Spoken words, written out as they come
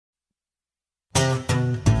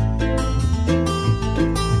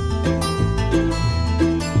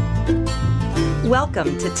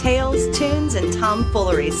Welcome to Tales, Tunes, and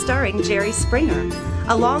Tomfoolery starring Jerry Springer,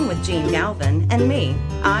 along with Gene Galvin and me.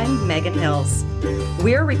 I'm Megan Hills.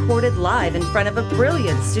 We're recorded live in front of a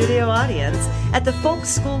brilliant studio audience at the Folk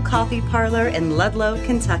School Coffee Parlor in Ludlow,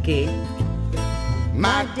 Kentucky.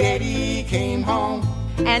 My daddy came home.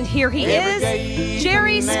 And here he is,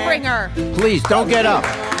 Jerry Springer. Please, don't get up.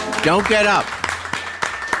 Don't get up.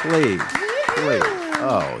 Please, please.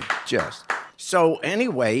 Oh, just. So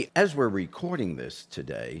anyway, as we're recording this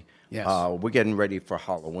today, yes. We're getting ready for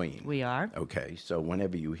Halloween. We are. Okay, so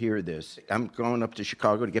whenever you hear this, I'm going up to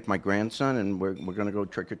Chicago to get my grandson, and we're going to go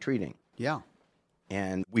trick-or-treating. Yeah.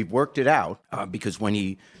 And we've worked it out because when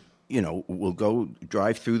he, we'll go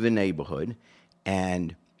drive through the neighborhood,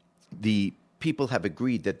 and the people have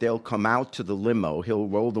agreed that they'll come out to the limo. He'll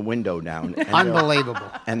roll the window down. And Unbelievable.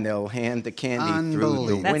 And they'll hand the candy through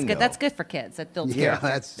the That's window. good. That's good for kids. That builds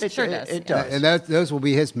it sure does. It does. And those will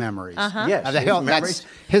be his memories. Uh-huh. Yes,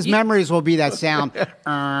 his memories will be that sound.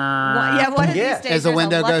 One of these days, as the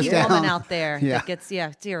window there's a goes lucky woman down. out there Yeah. that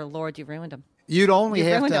gets, dear Lord, you ruined him. He'd only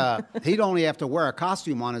ruined have to wear a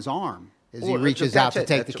costume on his arm as he Well, reaches that's out to it.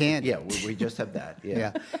 take the candy. Yeah, we just have that.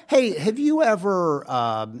 Yeah. Hey, have you ever?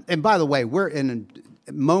 And by the way,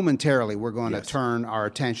 momentarily we're going to turn our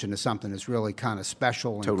attention to something that's really kind of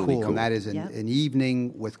special and cool, and that is an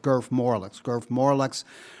evening with Gurf Morlix. Gurf Morlix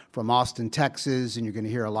from Austin, Texas, and you're going to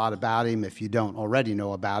hear a lot about him if you don't already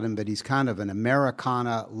know about him, but he's kind of an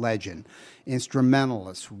Americana legend,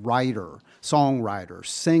 instrumentalist, writer, songwriter,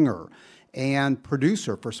 singer, and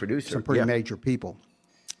producer for some pretty major people.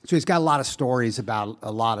 So he's got a lot of stories about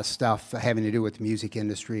a lot of stuff having to do with the music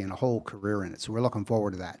industry and a whole career in it. So we're looking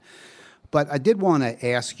forward to that. But I did want to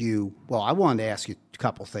ask you, I wanted to ask you a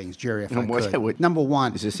couple things, Jerry, if I could. Number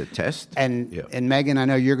one. Is this a test? And Megan, I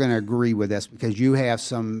know you're going to agree with this because you have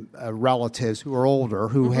some relatives who are older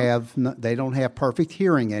who they don't have perfect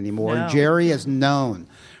hearing anymore. No. And Jerry is known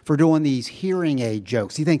for doing these hearing aid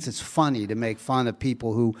jokes. He thinks it's funny to make fun of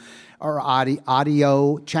people who are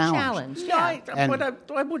audio challenged. Yeah.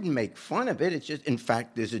 I wouldn't make fun of it. It's just, in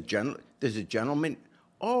fact, there's a gentleman.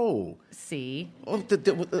 Oh. See? Oh,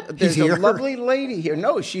 there's a lovely lady here.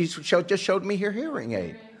 No, she just showed me her hearing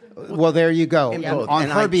aid. Well, there you go. On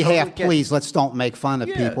her behalf, totally please, let's don't make fun of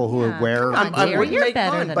people who wear. I wouldn't you're make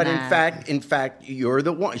better fun, than but that. in fact, you're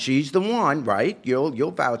the one. She's the one, right?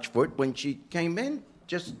 You'll vouch for it. When she came in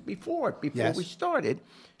just before we started,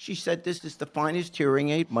 she said, "This is the finest hearing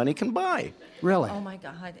aid money can buy." Really? Oh my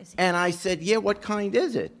God! And I said, "Yeah, what kind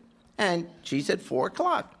is it?" And she said,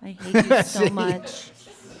 4:00. I hate you so much.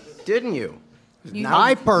 Didn't you?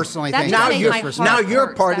 I personally think now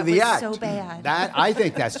you're part of the act. So bad. I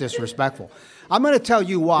think that's disrespectful. I'm going to tell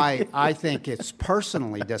you why I think it's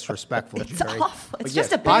personally disrespectful, Jerry. Awful. It's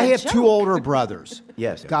just a bad I have joke. 2 older brothers.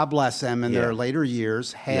 Yes. God bless them. In their later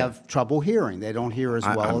years, have trouble hearing. They don't hear as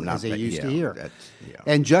well as they used to hear.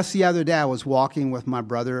 And just the other day, I was walking with my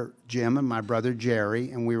brother Jim and my brother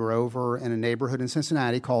Jerry, and we were over in a neighborhood in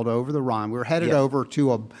Cincinnati called Over the Rhine. We were headed over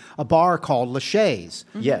to a bar called Lachey's.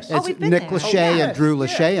 Yes. It's we've been Nick there. Lachey and Drew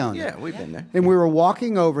Lachey owned it. Yeah, we've been there. And we were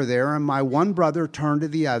walking over there, and my one brother turned to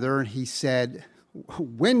the other, and he said,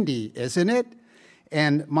 "Windy, isn't it?"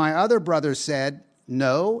 And my other brother said,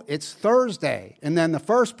 "No, it's Thursday." And then the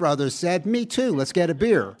first brother said, "Me too, let's get a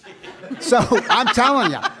beer." So I'm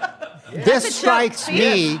telling you, this strikes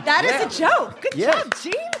me. That is a joke. Good job,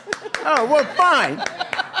 Gene. Oh, well, fine.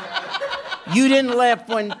 You didn't laugh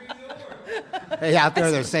when... Hey, out there,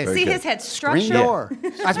 they're saying, See his head structure. Screen Door.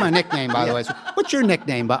 That's my nickname, by the way. So what's your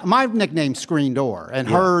nickname? My nickname's Screen Door, and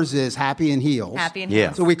hers is Happy and Heels. Happy and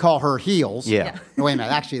Heels. So we call her Heels. Yeah. No, wait a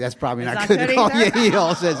minute. Actually, that's probably not not good good to call you either?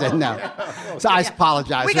 Heels, is it? No. So I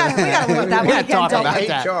apologize. We gotta look at that We one gotta again, talk don't about we?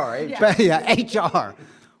 that. HR. But, HR.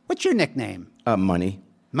 What's your nickname? Money.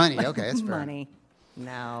 Money. Okay, that's fair. Money.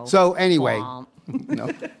 No. So anyway,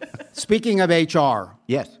 Womp. speaking of HR,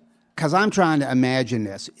 Yes. because I'm trying to imagine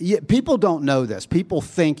this. People don't know this. People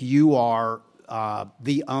think you are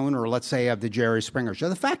the owner, let's say, of the Jerry Springer Show.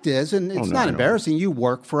 The fact is, and it's not embarrassing, you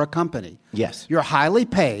work for a company. Yes. You're highly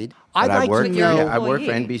paid. But I'd like to know, I work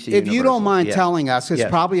for NBC if you don't Universal. mind Yes. telling us, it's Yes.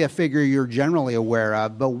 probably a figure you're generally aware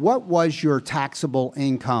of, but what was your taxable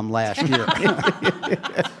income last year?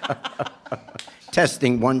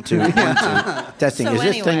 Testing, 1, 2, 1, 2. Testing. So Is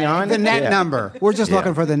this thing anyway. on? The net Yeah. number. We're just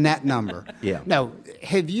looking for the net number. Yeah. No,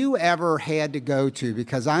 have you ever had to go to,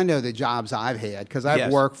 because I know the jobs I've had, because I've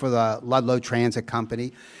Yes. worked for the Ludlow Transit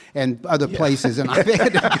Company and other places, and I've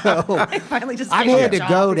had to go. Finally just I've get had a to job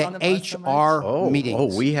go on to the bus so much. HR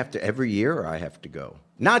meetings. We have to, every year I have to go.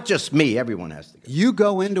 Not just me. Everyone has to go. You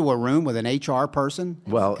go into a room with an HR person?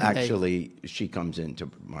 Well, actually, she comes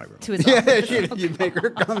into my room. To his office. You make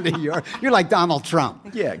her come to your... You're like Donald Trump.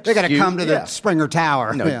 Yeah. They got to come to the Springer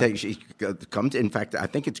Tower. No, she comes... In fact, I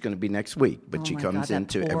think it's going to be next week. But she comes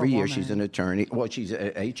into... Every year, she's an attorney. Well, she's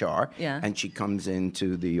HR. Yeah. And she comes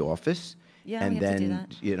into the office. Yeah, and we have to do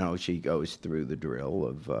then, that. she goes through the drill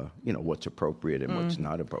of, what's appropriate and what's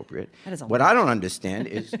not appropriate. That is a What lot. I don't understand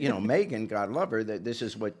is, Megan, God love her, that this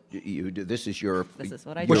is what you do. This is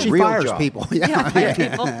what I do. Well, she real fires job. people.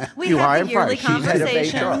 People. We You have hire the and yearly fire. She's head of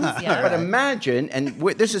conversations. HR. Yeah. But imagine, and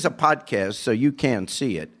this is a podcast, so you can't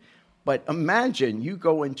see it. But imagine you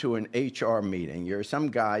go into an HR meeting. You're some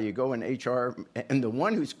guy. You go in HR, and the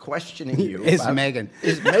one who's questioning you Is Megan.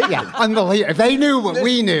 Is Megan. Yeah, unbelievable. If they knew what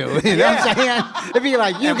we knew, you know what I'm saying? It'd be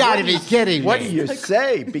like, you got to be kidding me. What do you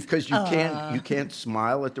say? Because you can't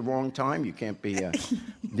smile at the wrong time. You can't be.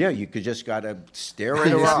 You could just gotta stare at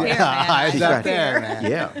her eyes. Eyes up there, man.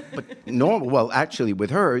 Yeah, but normal. Well, actually, with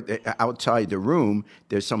her outside the room,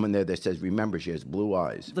 there's someone there that says, "Remember, she has blue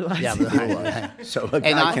eyes." Blue eyes. Yeah, blue eyes. So a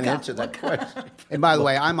guy can answer that question. And by the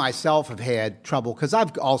way, I myself have had trouble because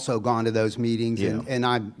I've also gone to those meetings, Yeah. and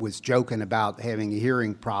I was joking about having a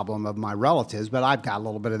hearing problem of my relatives, but I've got a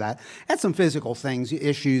little bit of that. Had some physical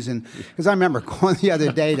issues, and because I remember going the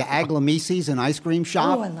other day to Aglamisi's, an ice cream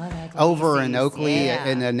shop, Oh, I love Aglamisi's. over in Oakley, Yeah.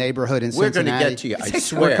 in a neighborhood in We're going Cincinnati. to get to you. I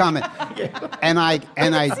swear. We're coming. And I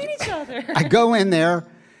seen each other. I go in there,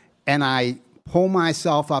 and I pull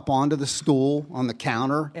myself up onto the stool on the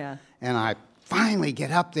counter, Yeah. and I finally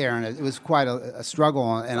get up there, and it was quite a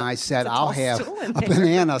struggle. And I said, It's a "I'll tall have stool in a there."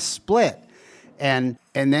 banana split," and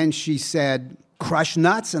then she said, "Crushed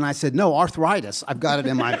nuts," and I said, "No, arthritis. I've got it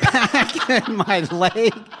in my back, in my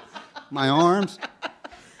leg, my arms."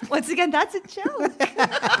 Once again, that's a joke.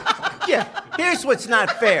 Yeah. Here's what's not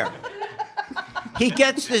fair. He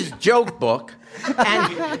gets this joke book,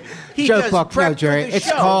 and he Joke does book, prep no, Jerry. for the It's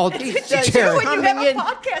show. called- He it's says, Jerry. When you coming have a in.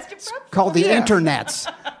 podcast, you prep Called the Yeah.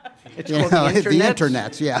 internets. It's You called know, the the internet.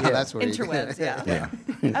 internets. Yeah, that's what interwebs. Yeah. Yeah.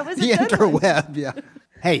 That was a the good one. interweb. Yeah.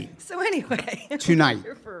 Hey, So anyway, Tonight. we're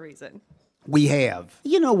here for a reason. we have,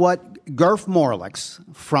 you know what, Gurf Morlix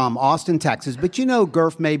from Austin, Texas. But you know,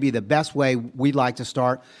 Gurf, may be the best way we'd like to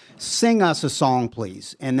start. Sing us a song,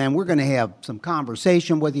 please. And then we're going to have some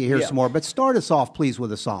conversation with you, hear some more. But start us off, please,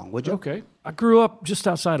 with a song, would you? Okay. I grew up just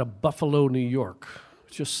outside of Buffalo, New York,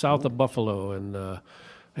 just south of Buffalo. And,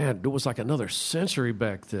 man, it was like another century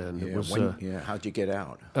back then. It was, How'd you get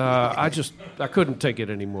out? I couldn't take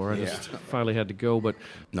it anymore. I just finally had to go. But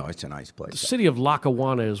No, it's a nice place. the city of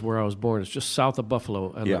Lackawanna is where I was born. It's just south of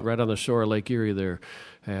Buffalo, and right on the shore of Lake Erie there.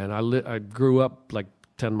 And I grew up like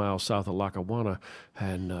 10 miles south of Lackawanna,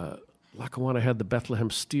 and Lackawanna had the Bethlehem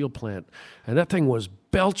steel plant, and that thing was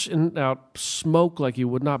belching out smoke like you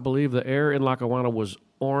would not believe. The air in Lackawanna was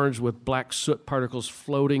orange with black soot particles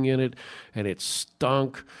floating in it, and it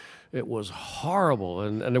stunk. It was horrible,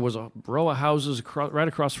 and there was a row of houses right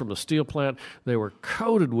across from the steel plant. They were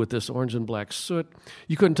coated with this orange and black soot.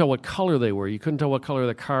 You couldn't tell what color they were. You couldn't tell what color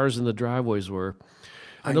the cars in the driveways were.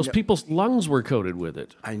 And those people's lungs were coated with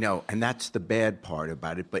it. I know, and that's the bad part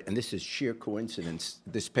about it. And this is sheer coincidence.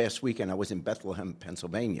 This past weekend, I was in Bethlehem,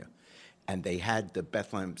 Pennsylvania, and they had the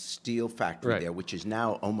Bethlehem Steel Factory there, which is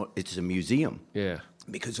now it's a museum. Yeah.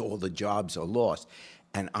 Because all the jobs are lost.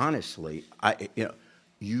 And honestly,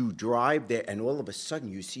 you drive there, and all of a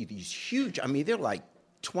sudden you see these huge. I mean, they're like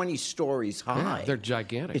 20 stories high. Yeah, they're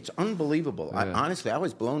gigantic. It's unbelievable. Yeah. Honestly, I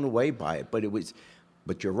was blown away by it.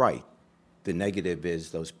 But you're right. The negative is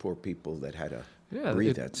those poor people that had to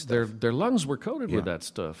breathe that stuff. Their lungs were coated with that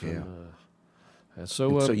stuff. Yeah. And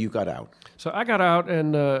so you got out. So I got out,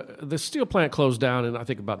 and the steel plant closed down in, I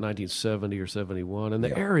think, about 1970 or 71. And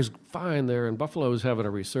the air is fine there, and Buffalo is having a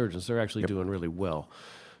resurgence. They're actually doing really well.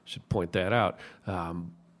 Should point that out.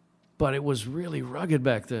 But it was really rugged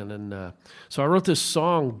back then. And so I wrote this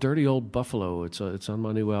song, Dirty Old Buffalo. It's on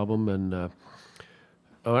my new album, and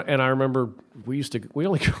I remember we'd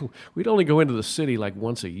only go into the city like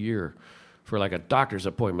once a year for like a doctor's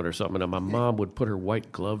appointment or something, and my mom would put her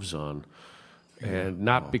white gloves on, and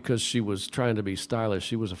not because she was trying to be stylish,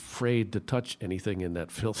 she was afraid to touch anything in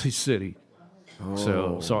that filthy city.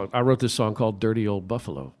 So I wrote this song called Dirty Old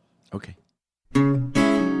Buffalo. Okay.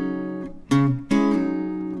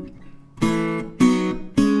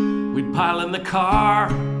 We'd pile in the car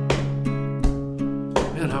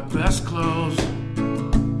in our best clothes,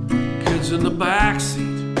 kids in the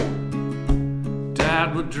backseat,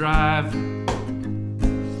 Dad would drive.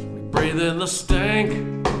 We'd breathe in the stink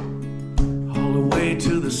all the way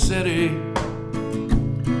to the city,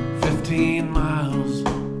 15 miles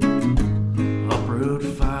up Route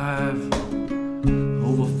 5. drive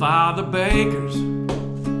over Father Baker's,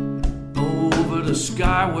 over the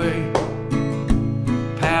Skyway,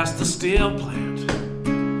 past the steel plant.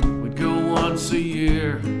 We'd go once a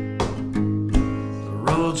year. The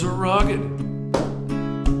roads were rugged,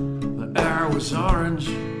 the air was orange.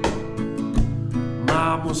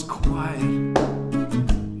 Mom was quiet,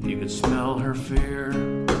 you could smell her fear.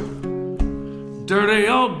 Dirty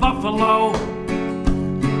old Buffalo,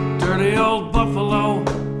 dirty old Buffalo,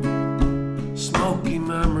 smoky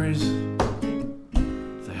memories,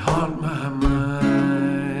 they haunt my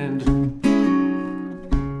mind.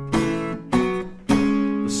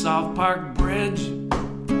 The South Park Bridge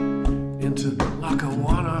into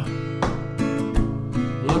Lackawanna,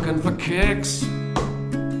 looking for kicks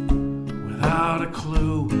without a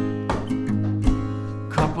clue.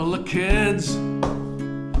 Couple of kids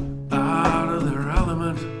out of their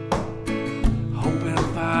element, hoping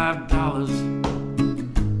 $5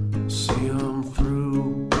 will see them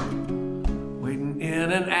through. Waiting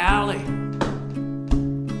in an alley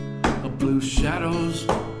of blue shadows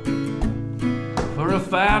for a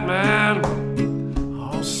fat man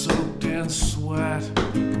all soaked in sweat.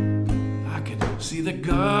 I could see the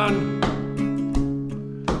gun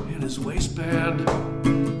in his waistband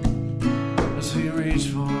as he reached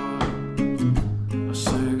for a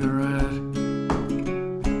cigarette.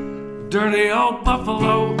 Dirty old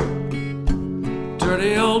Buffalo,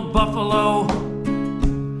 dirty old Buffalo,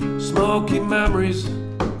 smoky memories,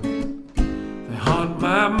 they haunt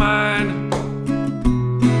my mind.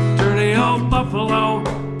 Dirty old Buffalo,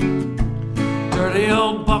 dirty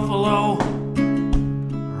old Buffalo,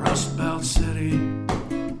 Rust Belt City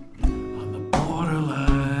on the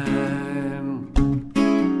borderline.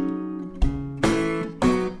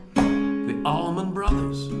 The Allman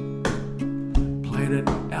Brothers played at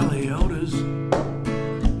Aliota's,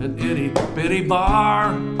 an itty bitty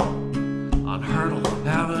bar on Hurdle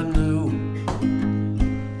Avenue.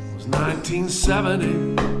 It was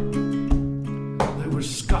 1970. They were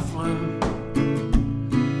scuffling,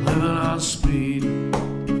 living on speed,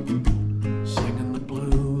 singing the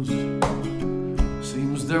blues.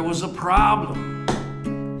 Seems there was a problem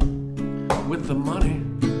with the money,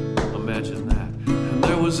 imagine that. And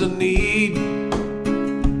there was a need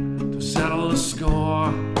to settle the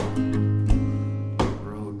score.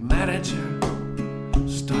 Road manager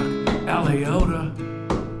stuck Aliota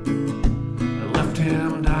and left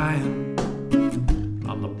him dying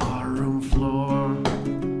on the barroom floor.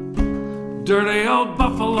 Dirty old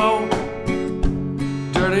Buffalo,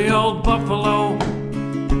 dirty old Buffalo,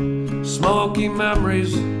 smoky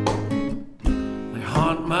memories, they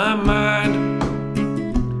haunt my mind.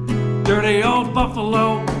 Dirty old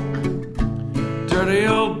Buffalo, dirty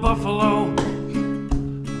old Buffalo,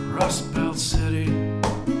 Rust Belt City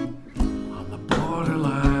on the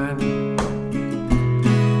borderline.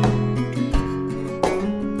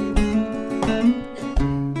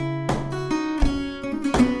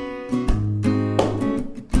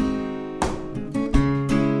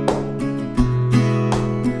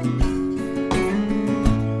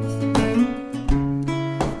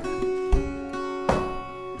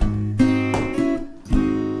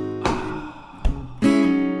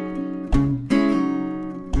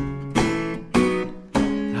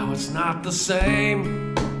 It's not the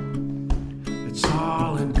same, it's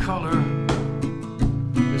all in color.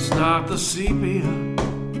 It's not the sepia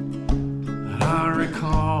that I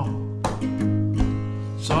recall.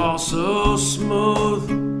 It's all so smooth,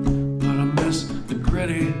 but I miss the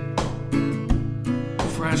gritty,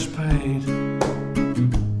 fresh paint,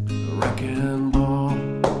 the wrecking ball.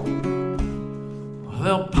 Well,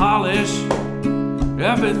 they'll polish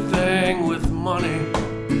everything with money.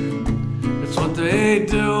 It's what they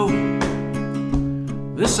do,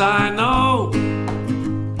 this I know,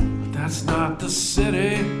 but that's not the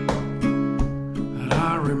city that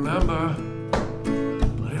I remember.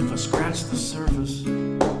 But if I scratch the surface,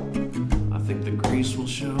 I think the grease will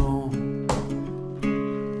show.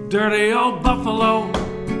 Dirty old Buffalo,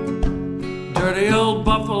 dirty old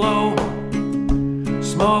Buffalo,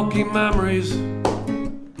 smoky memories,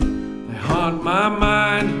 they haunt my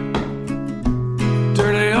mind.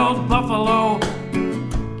 Dirty old Buffalo,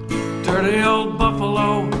 dirty old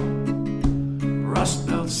Buffalo, Rust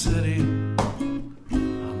Belt City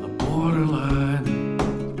on the borderline.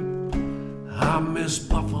 I miss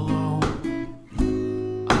Buffalo.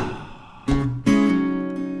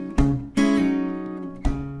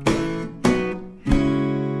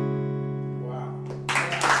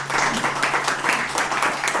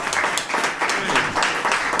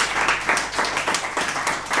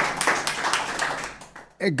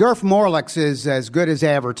 Gurf Morlix is as good as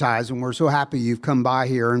advertised, and we're so happy you've come by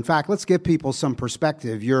here. In fact, let's give people some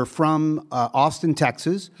perspective. You're from Austin,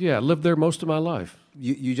 Texas. Yeah, I lived there most of my life.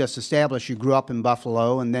 You just established you grew up in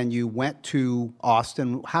Buffalo, and then you went to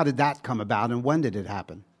Austin. How did that come about, and when did it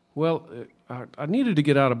happen? Well, I needed to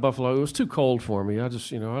get out of Buffalo. It was too cold for me. I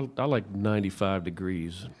just, I like 95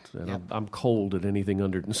 degrees, and I'm cold at anything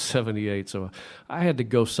under 78. So I had to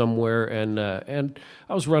go somewhere, and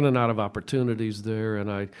I was running out of opportunities there.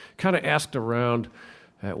 And I kind of asked around.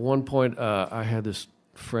 At one point, I had this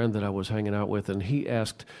friend that I was hanging out with, and he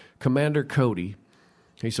asked Commander Cody.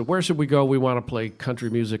 He said, "Where should we go? We want to play country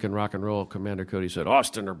music and rock and roll." Commander Cody said,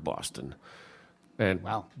 "Austin or Boston." And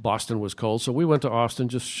Boston was cold, so we went to Austin,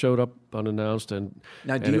 just showed up unannounced.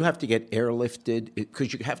 Now, do you have to get airlifted?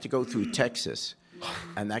 Because you have to go through Texas,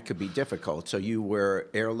 and that could be difficult. So you were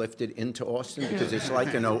airlifted into Austin? Because it's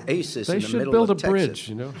like an oasis in the middle of Texas. They should build a bridge,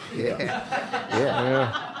 you know?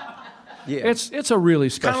 Yeah. It's a really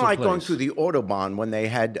special kind of like place. going through the Autobahn when they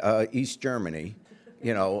had East Germany.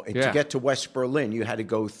 To get to West Berlin, you had to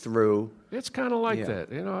go through. It's kind of like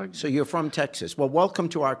that, So you're from Texas. Well, welcome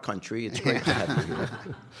to our country. It's great to have you here.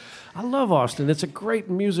 I love Austin. It's a great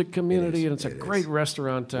music community, and it's a great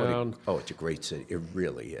restaurant town. It's a great city. It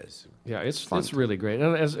really is. Yeah, it's really great.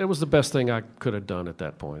 And it was the best thing I could have done at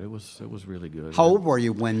that point. It was really good. How old were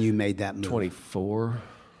you when you made that move? 24.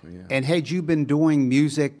 Yeah. And had you been doing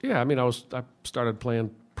music? Yeah, I mean, I started playing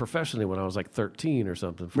professionally when I was like 13 or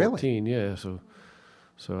something. 14, really? Yeah. So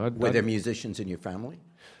were there musicians in your family?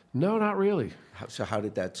 No, not really. So how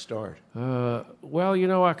did that start?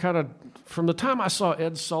 Well, I kind of, from the time I saw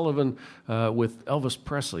Ed Sullivan with Elvis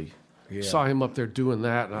Presley, saw him up there doing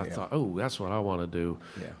that, and I thought, oh, that's what I want to do.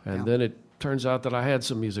 Yeah. And then it turns out that I had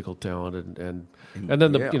some musical talent, and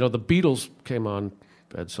then the Beatles came on,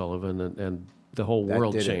 Ed Sullivan, and the whole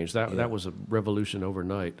world changed. That was a revolution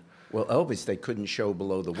overnight. Well, Elvis, they couldn't show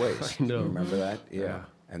below the waist. I know. You remember that? Yeah.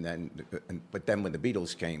 But then when the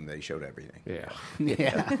Beatles came, they showed everything.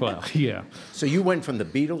 Yeah. Well, yeah. So you went from the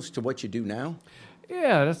Beatles to what you do now?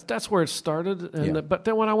 Yeah, that's where it started. But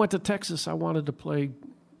then when I went to Texas, I wanted to play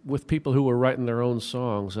with people who were writing their own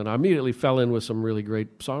songs, and I immediately fell in with some really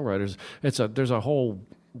great songwriters. There's a whole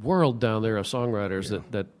world down there of songwriters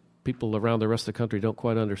that people around the rest of the country don't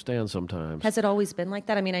quite understand sometimes. Has it always been like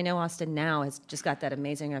that? I mean, I know Austin now has just got that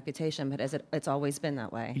amazing reputation, but it's always been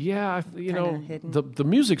that way? Yeah, the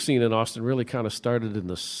music scene in Austin really kind of started in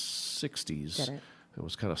the 60s. It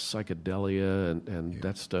was kind of psychedelia and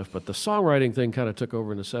that stuff. But the songwriting thing kind of took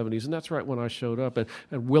over in the 70s, and that's right when I showed up. And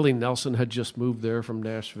Willie Nelson had just moved there from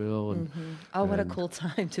Nashville. And, what a cool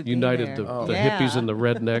time to be united there. the hippies and the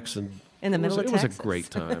rednecks. And in the middle of Texas. It was a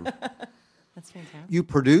great time. That's fantastic. You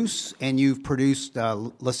produce, and you've produced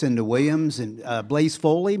Lucinda Williams and Blaze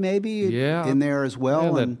Foley, maybe, in there as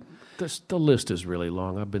well. And the list is really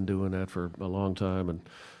long. I've been doing that for a long time, and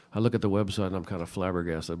I look at the website and I'm kind of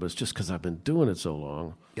flabbergasted, but it's just because I've been doing it so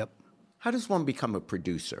long. Yep. How does one become a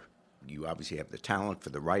producer? You obviously have the talent for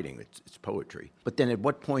the writing. It's poetry. But then at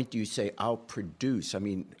what point do you say, I'll produce? I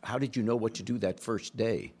mean, how did you know what to do that first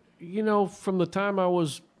day? From the time I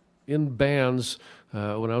was in bands,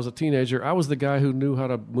 when I was a teenager, I was the guy who knew how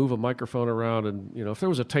to move a microphone around, and if there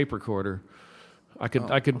was a tape recorder, I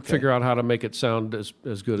could figure out how to make it sound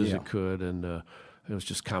as good as it could, and it was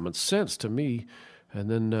just common sense to me. And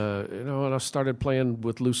then and I started playing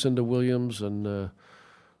with Lucinda Williams, and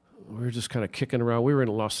we were just kind of kicking around. We were in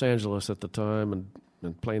Los Angeles at the time,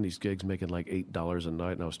 and playing these gigs, making like $8 a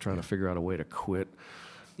night, and I was trying to figure out a way to quit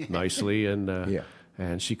nicely,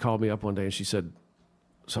 and she called me up one day and she said,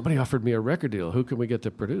 somebody offered me a record deal. Who can we get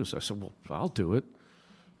to produce? I said, well, I'll do it.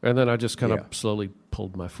 And then I just kind of slowly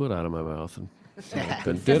pulled my foot out of my mouth and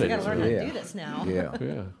did it. I got to learn how to do this now.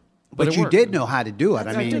 Yeah. But you did know how to do it.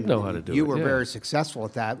 I did know how to do it. You were very successful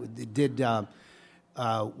at that. Did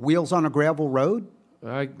Wheels on a Gravel Road?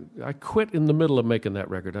 I quit in the middle of making that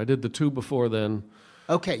record. I did the two before then.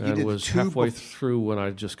 Okay, you did was two halfway through when I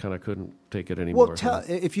just kind of couldn't take it anymore. Well,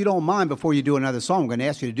 if you don't mind, before you do another song, I'm going to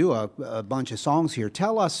ask you to do a bunch of songs here.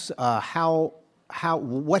 Tell us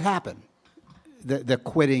what happened, the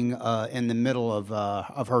quitting in the middle of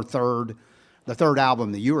her the third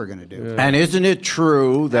album that you were going to do. Yeah. And isn't it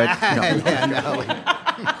true that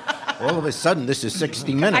all of a sudden this is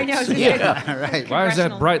 60 Minutes? I know. Right. Why is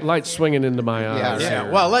that bright light swinging into my eyes? Yeah.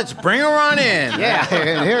 Well, let's bring her on in.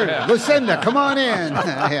 And here, Lucinda, come on in.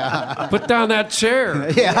 Put down that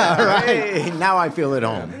chair. Yeah, right. Hey, now I feel at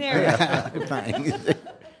home. There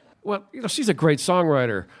Well, she's a great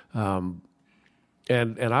songwriter, and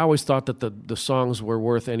I always thought that the songs were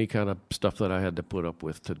worth any kind of stuff that I had to put up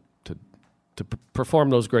with to perform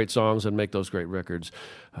those great songs and make those great records.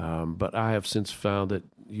 But I have since found that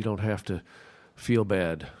you don't have to feel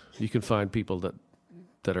bad. You can find people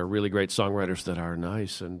that are really great songwriters that are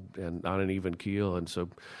nice and on an even keel. And so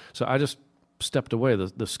I just stepped away.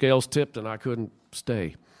 The scales tipped and I couldn't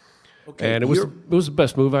stay. Okay, and it was the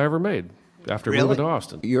best move I ever made after moving to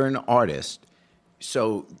Austin. You're an artist,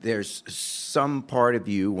 so there's some part of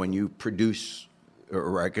you when you produce a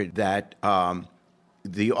record that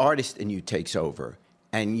the artist in you takes over.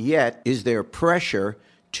 And yet, is there pressure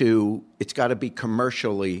it's got to be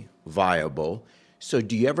commercially viable? So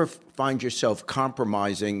do you ever find yourself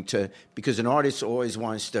compromising because an artist always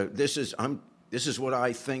wants to, this is what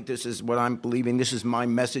I think, this is what I'm believing, this is my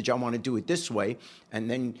message, I want to do it this way. And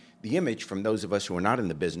then the image from those of us who are not in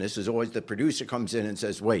the business is always the producer comes in and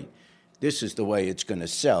says, wait, this is the way it's going to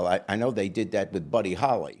sell. I know they did that with Buddy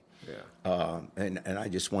Holly. Yeah. And I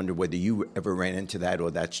just wonder whether you ever ran into that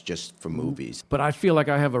or that's just for movies. But I feel like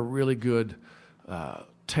I have a really good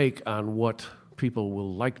take on what people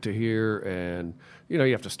will like to hear, and you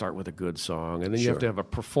have to start with a good song, and then you have to have a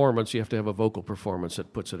performance, you have to have a vocal performance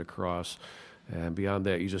that puts it across, and beyond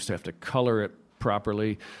that you just have to color it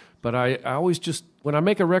properly. But I always just, when I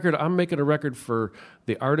make a record, I'm making a record for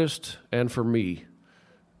the artist and for me,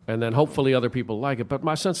 and then hopefully other people like it, but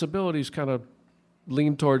my sensibilities kind of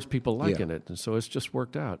lean towards people liking it, and so it's just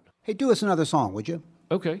worked out. Hey, do us another song, would you?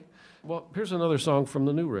 Okay. Well, here's another song from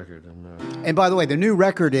the new record. And by the way, the new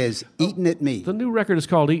record is Eatin' at Me. The new record is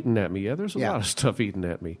called Eatin' at Me. Yeah, there's a lot of stuff eating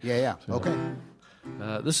at me. Yeah. So, okay.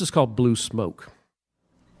 This is called Blue Smoke.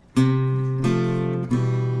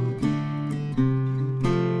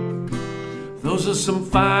 Those are some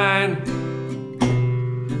fine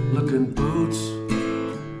looking boots.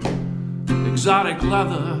 Exotic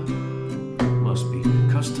leather, must be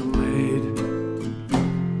custom made.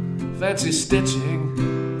 Fancy stitching,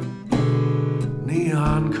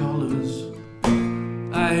 neon colors.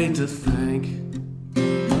 I hate to think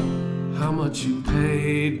how much you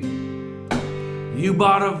paid. You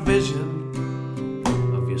bought a vision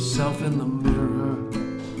of yourself in the mirror.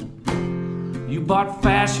 You bought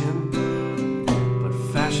fashion, but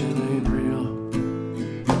fashion ain't real.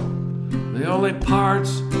 The only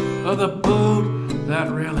parts of the boot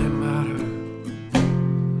that really matter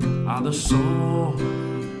are the sole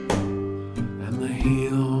and the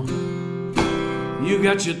heel. You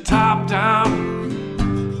got your top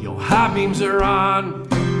down, your high beams are on.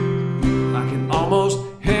 I can almost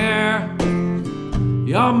hear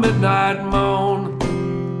your midnight moan.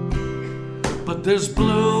 But there's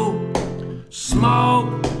blue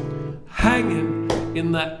smoke hanging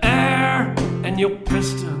in the air, and your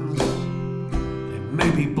pistons, they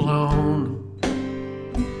may be blown.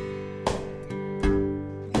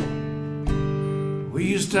 We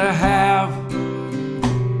used to have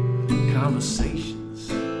conversations.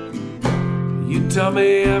 You tell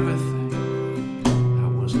me everything that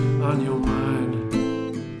was on your mind.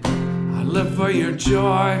 I live for your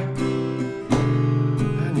joy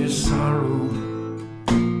and your sorrow,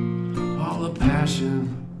 all the passion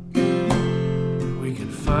we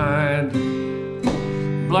could find,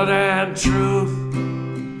 blood and truth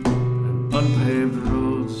and unpaved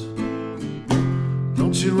roads.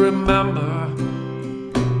 Don't you remember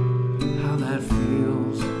how that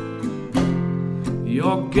feels?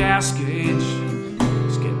 Your gas gauge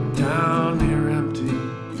is getting down near empty.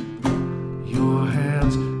 Your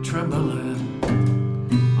hands trembling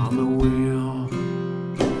on the wheel.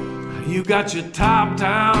 You got your top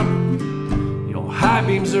down, your high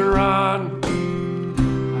beams are on.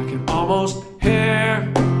 I can almost hear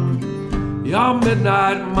your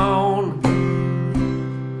midnight moan.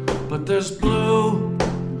 But there's blue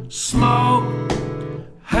smoke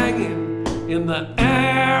hanging in the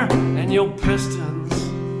air, and your pistons,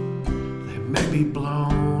 they may be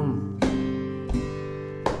blown.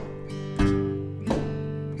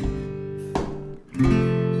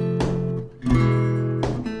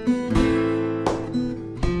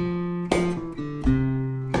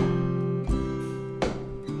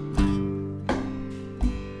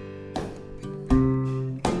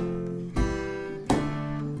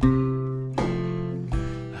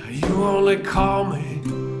 You only call me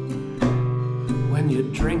when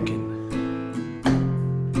you're drinking,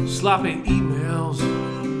 sloppy emails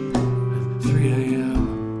at 3 a.m.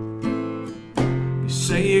 You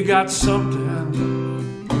say you got something,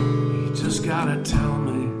 you just gotta tell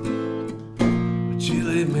me, but you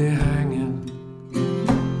leave me hanging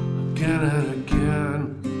again and again.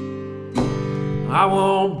 I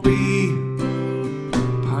won't be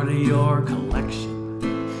part of your collection,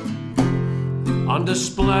 on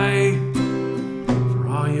display for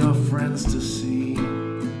all your friends to see.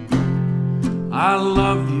 I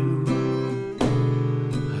love you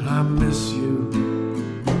and I miss you,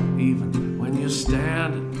 even when you're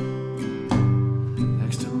standing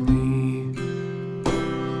next to me.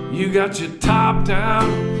 You got your top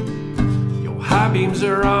down, your high beams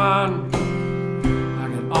are on. I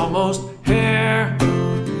can almost hear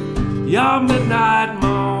your midnight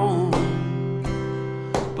moan,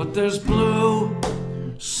 but there's blue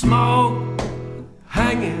smoke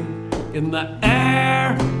hanging in the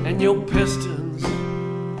air, and your pistons,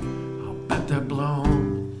 I'll bet they're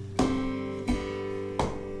blown.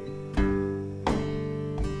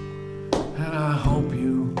 And I hope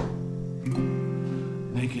you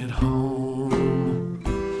make it home.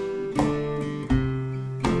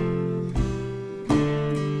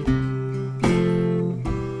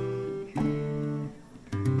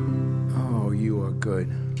 Oh, you are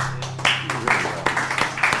good.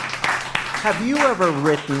 Have you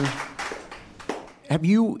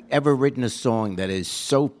ever written a song that is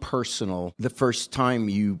so personal, the first time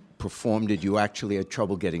you performed it, you actually had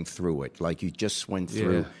trouble getting through it? Like you just went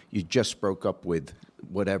through, you just broke up with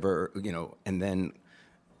whatever, and then,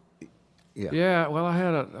 Yeah, well, I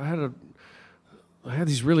had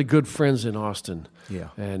these really good friends in Austin. Yeah.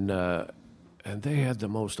 And they had the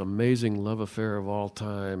most amazing love affair of all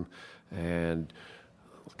time, and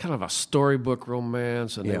kind of a storybook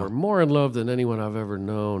romance, and they were more in love than anyone I've ever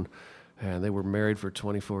known. And they were married for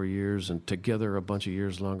 24 years and together a bunch of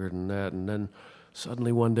years longer than that. And then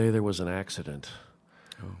suddenly one day there was an accident,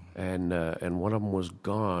 and one of them was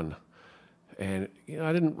gone. And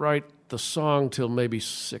I didn't write the song till maybe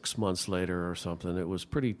 6 months later or something. It was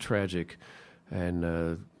pretty tragic, and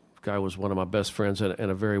the guy was one of my best friends and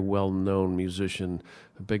a very well-known musician,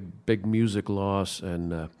 a big music loss,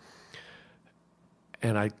 and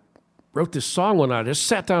I wrote this song one night. I just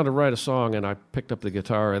sat down to write a song, and I picked up the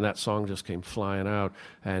guitar, and that song just came flying out.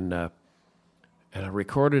 And I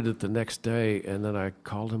recorded it the next day, and then I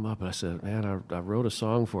called him up, and I said, man, I wrote a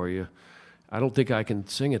song for you. I don't think I can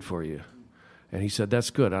sing it for you. And he said, that's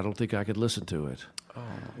good. I don't think I could listen to it. Oh,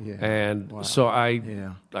 yeah. And so I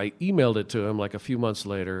emailed it to him like a few months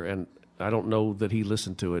later, and I don't know that he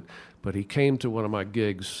listened to it, but he came to one of my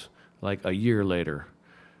gigs like a year later.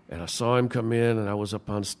 And I saw him come in, and I was up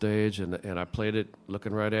on stage, and I played it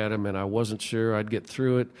looking right at him, and I wasn't sure I'd get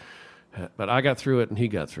through it. But I got through it, and he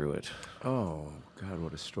got through it. Oh, God,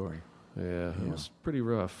 what a story. Yeah, it was pretty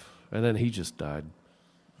rough. And then he just died.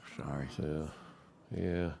 Sorry. So,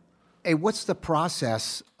 yeah. Hey, what's the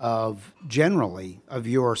process of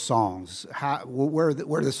your songs? Where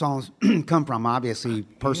do the songs come from? Obviously,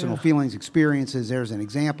 personal feelings, experiences. There's an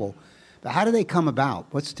example. But how do they come about?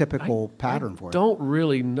 What's the typical pattern for it? I don't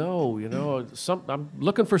really know. I'm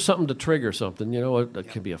looking for something to trigger something. It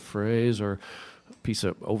can be a phrase or a piece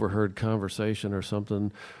of overheard conversation or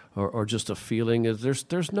something, or just a feeling.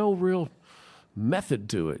 There's no real method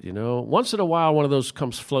to it. Once in a while, one of those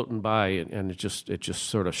comes floating by, and it just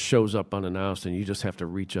sort of shows up unannounced, and you just have to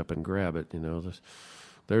reach up and grab it.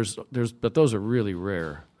 But those are really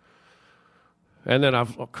rare. And then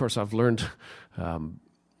I've learned.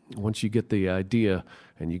 Once you get the idea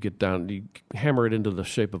and you get down, you hammer it into the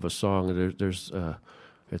shape of a song,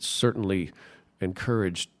 it's certainly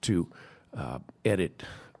encouraged to edit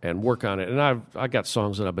and work on it. And I got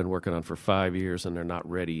songs that I've been working on for 5 years, and they're not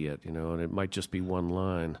ready yet, and it might just be one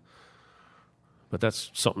line. But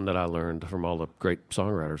that's something that I learned from all the great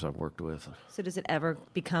songwriters I've worked with. So does it ever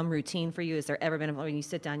become routine for you? Has there ever been when you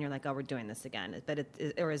sit down, you're like, oh, we're doing this again?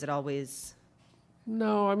 Or is it always...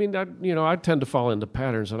 No, I mean, I tend to fall into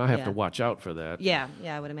patterns, and I have to watch out for that. Yeah,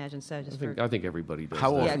 I would imagine so. I think everybody does.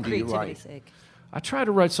 How that. often do you write? Sake. I try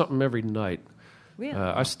to write something every night. Really?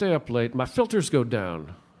 I stay up late. My filters go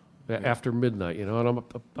down after midnight, and I'm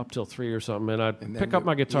up till 3 or something, and I pick up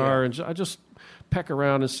my guitar and I just peck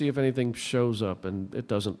around and see if anything shows up, and it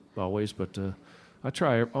doesn't always, but I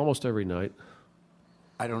try almost every night.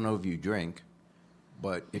 I don't know if you drink.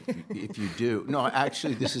 But if you do, no,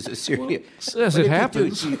 actually, this is a serious. As it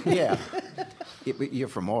happens, you're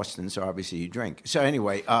from Austin, so obviously you drink. So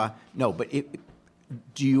anyway, no, but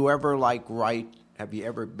do you ever write? Have you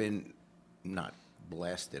ever been not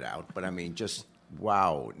blasted out, but I mean, just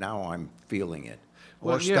wow, now I'm feeling it.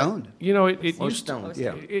 Or stoned.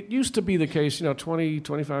 It used to be the case. 20,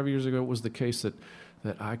 25 years ago, it was the case that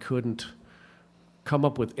I couldn't come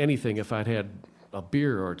up with anything if I'd had a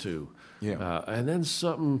beer or two. Yeah. And then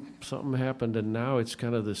something happened, and now it's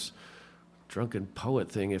kind of this drunken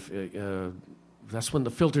poet thing. If that's when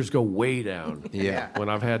the filters go way down. Yeah. When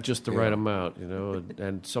I've had just the right amount,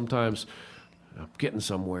 and sometimes I'm getting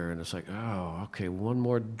somewhere, and it's like, oh, okay, one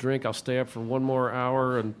more drink, I'll stay up for one more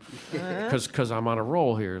hour, and because I'm on a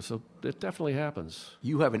roll here. So it definitely happens.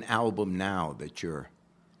 You have an album now that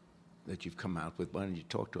you've come out with. Why don't you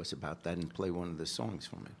talk to us about that and play one of the songs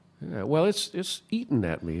for me? Yeah, well, it's eating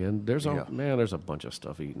at me, and there's a bunch of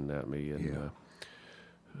stuff eating at me, and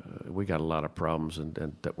we got a lot of problems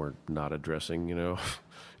and that we're not addressing. You know,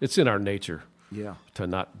 it's in our nature. Yeah. To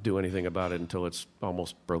not do anything about it until it's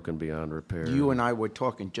almost broken beyond repair. You and I were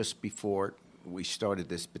talking just before we started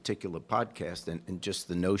this particular podcast, and just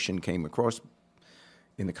the notion came across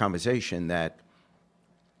in the conversation that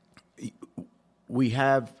we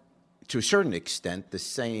have, to a certain extent, the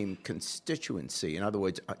same constituency. In other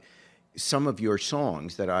words, some of your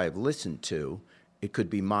songs that I've listened to, it could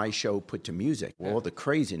be my show put to music. Yeah. All the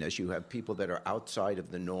craziness, you have people that are outside of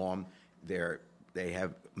the norm. They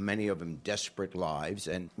have, many of them, desperate lives,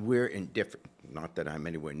 and we're in different, not that I'm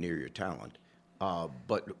anywhere near your talent,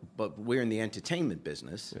 but we're in the entertainment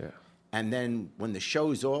business. Yeah. And then when the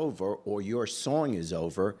show's over or your song is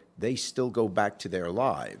over, they still go back to their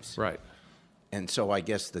lives. Right. And so I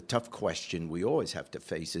guess the tough question we always have to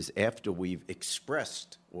face is, after we've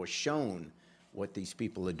expressed or shown what these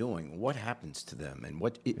people are doing, what happens to them? And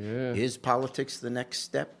is politics the next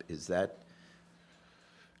step? Is that...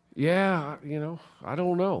 Yeah, I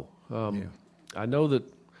don't know. I know that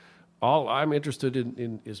all I'm interested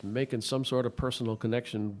in is making some sort of personal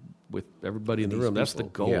connection with everybody in the room. That's the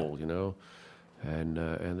goal, And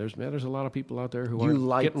there's a lot of people out there who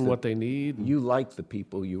aren't getting what they need. You like the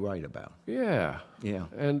people you write about. Yeah.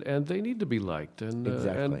 And they need to be liked. And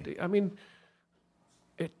exactly. And I mean,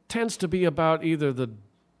 it tends to be about either the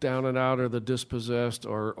down and out or the dispossessed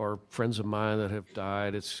or friends of mine that have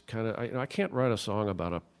died. It's kind of I can't write a song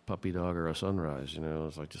about a puppy dog or a sunrise.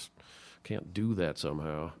 It's like, just can't do that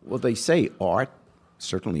somehow. Well, they say art,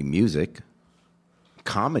 certainly music,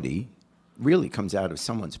 comedy, really comes out of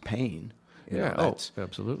someone's pain.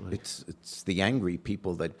 Absolutely. It's the angry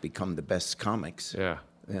people that become the best comics. Yeah.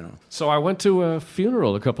 So I went to a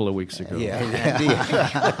funeral a couple of weeks ago. It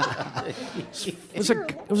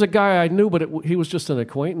was a guy I knew, but he was just an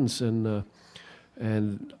acquaintance, and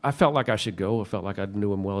I felt like I should go. I felt like I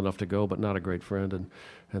knew him well enough to go, but not a great friend.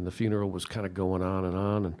 And the funeral was kind of going on.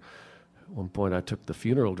 And at one point, I took the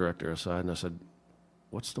funeral director aside and I said,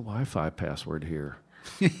 "What's the Wi-Fi password here?"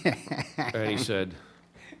 And he said,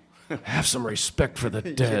 "Have some respect for the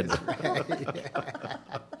dead."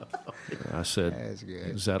 I said,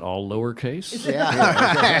 "Is that all lowercase?"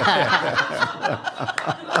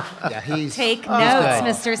 Take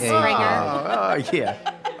notes, Mr. Springer. Yeah.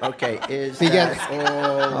 Okay. If he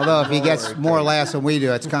gets more laughs than we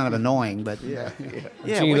do, it's kind of annoying. But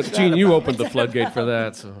Gene, you opened the floodgate for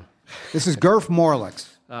that. So this is Gurf Morlix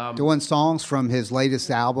doing songs from his latest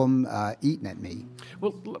album, "Eating at Me."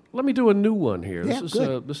 Well, let me do a new one here.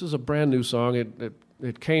 This is a brand new song.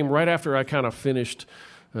 It came right after I kind of finished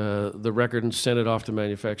the record and sent it off to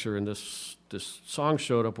manufacturer, and this song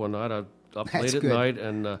showed up one night. Up late at night,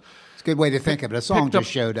 and it's a good way to think of it. A song just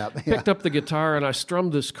showed up. Picked up the guitar, and I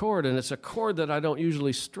strummed this chord, and it's a chord that I don't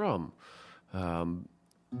usually strum.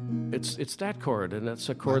 It's that chord, and that's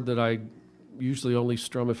a chord that I usually only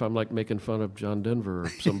strum if I'm like making fun of John Denver or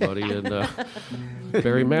somebody, and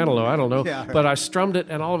Barry Manilow. I don't know, but I strummed it,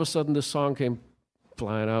 and all of a sudden this song came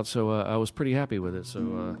flying out. So I was pretty happy with it.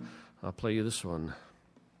 So I'll play you this one.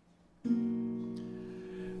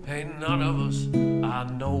 Ain't none of us are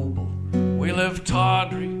noble. We live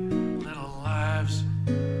tawdry little lives.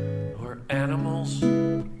 We're animals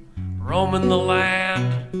roaming the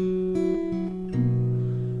land.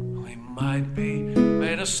 We might be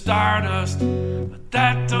made of stardust, but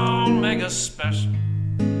that don't make us special.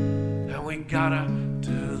 And we gotta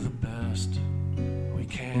do the best we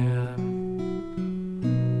can.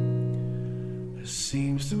 It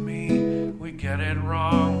seems to me we get it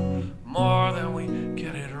wrong more than we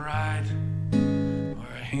get it right.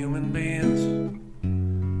 We're human beings,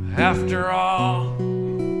 after all.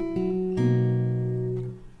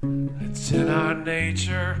 It's in our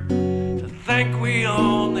nature to think we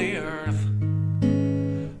own the earth,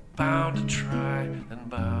 bound to try and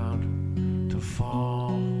bound to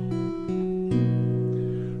fall.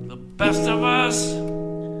 The best of us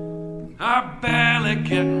are barely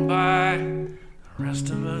getting by. The rest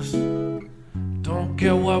of us don't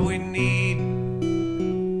get what we need.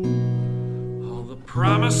 All the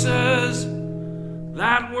promises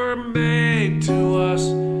that were made to us,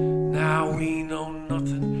 now we know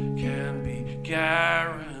nothing can be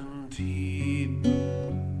guaranteed.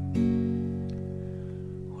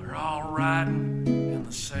 We're all riding in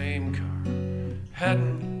the same car,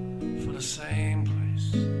 heading for the same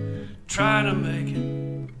place, trying try to make it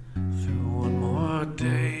through one more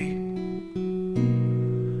day.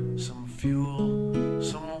 Some fuel,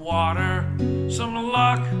 some water, some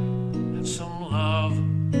luck, and some love,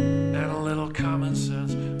 and a little common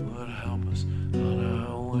sense would help us on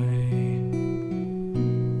our way.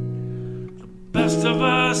 The best of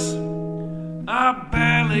us are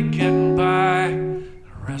barely getting by. The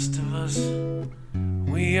rest of us,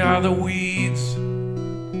 we are the weeds.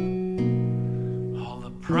 All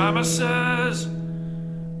the promises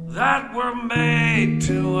that were made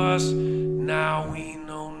to us, now we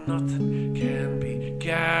know nothing can be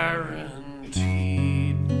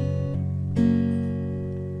guaranteed.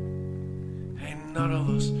 Ain't none of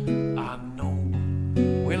us I know.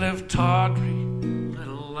 We live tawdry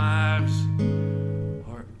little lives.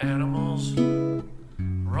 We're animals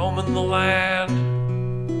roaming the land.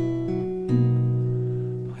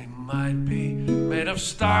 We might be made of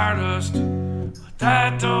stardust, but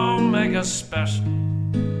that don't make us special.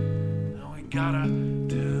 And we gotta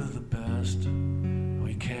do the best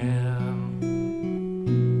we can.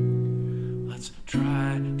 Let's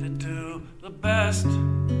try to do the best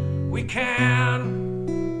we can.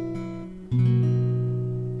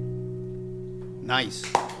 Nice.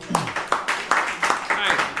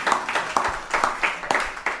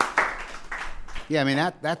 Yeah, I mean,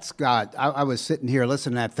 that's got, I was sitting here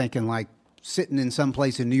listening to that thinking like sitting in some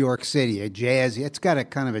place in New York City, a jazzy, it's got a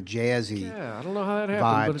kind of a jazzy I don't know how that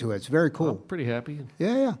happened, vibe to it. It's very cool. I'm pretty happy.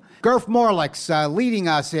 Yeah. Gurf Morlix leading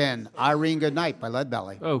us in Irene Goodnight by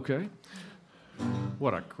Leadbelly. Okay.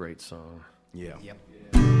 What a great song. Yeah. Yep.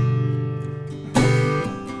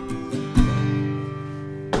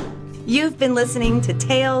 You've been listening to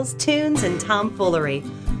Tales, Tunes, and Tomfoolery,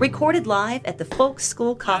 recorded live at the Folk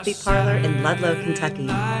School Coffee Parlor in Ludlow, Kentucky.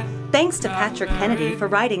 Thanks to Patrick Kennedy for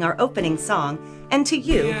writing our opening song, and to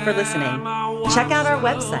you for listening. Check out our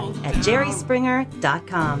website at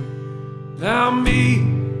jerryspringer.com. Now me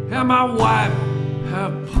and my wife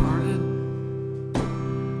have parted.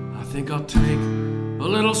 I think I'll take a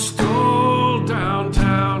little stroll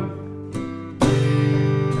downtown.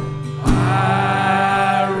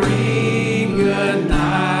 Irene, good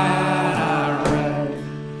night,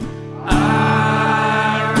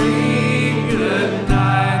 Irene, good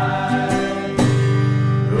night.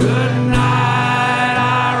 Good night,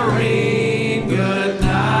 Irene, good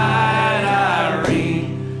night,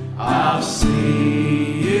 Irene. I'll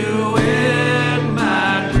see you in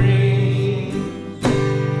my dreams.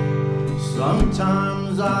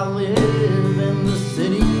 Sometimes I live in the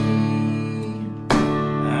city,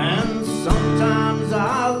 and sometimes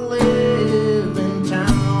I live in town.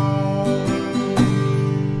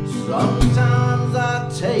 Sometimes I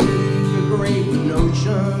take a great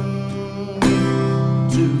notion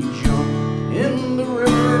to jump in the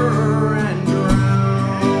river and drown.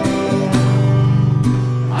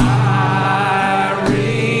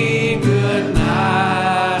 Irene, good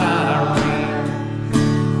night, Irene.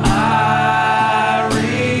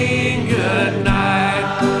 Irene, good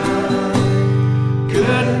night.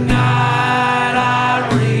 Good night,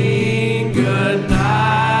 Irene. Good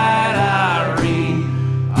night, Irene.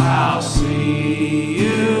 I'll see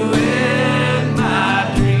you in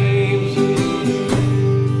my dreams.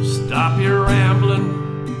 Stop your rambling.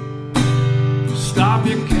 Stop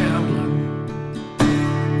your gambling.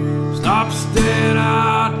 Stop staying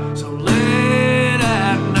out so late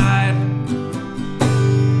at night.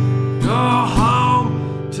 Go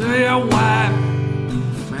home to your wife and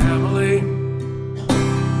family.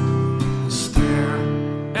 Stare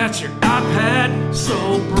at your iPad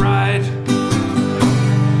so bright.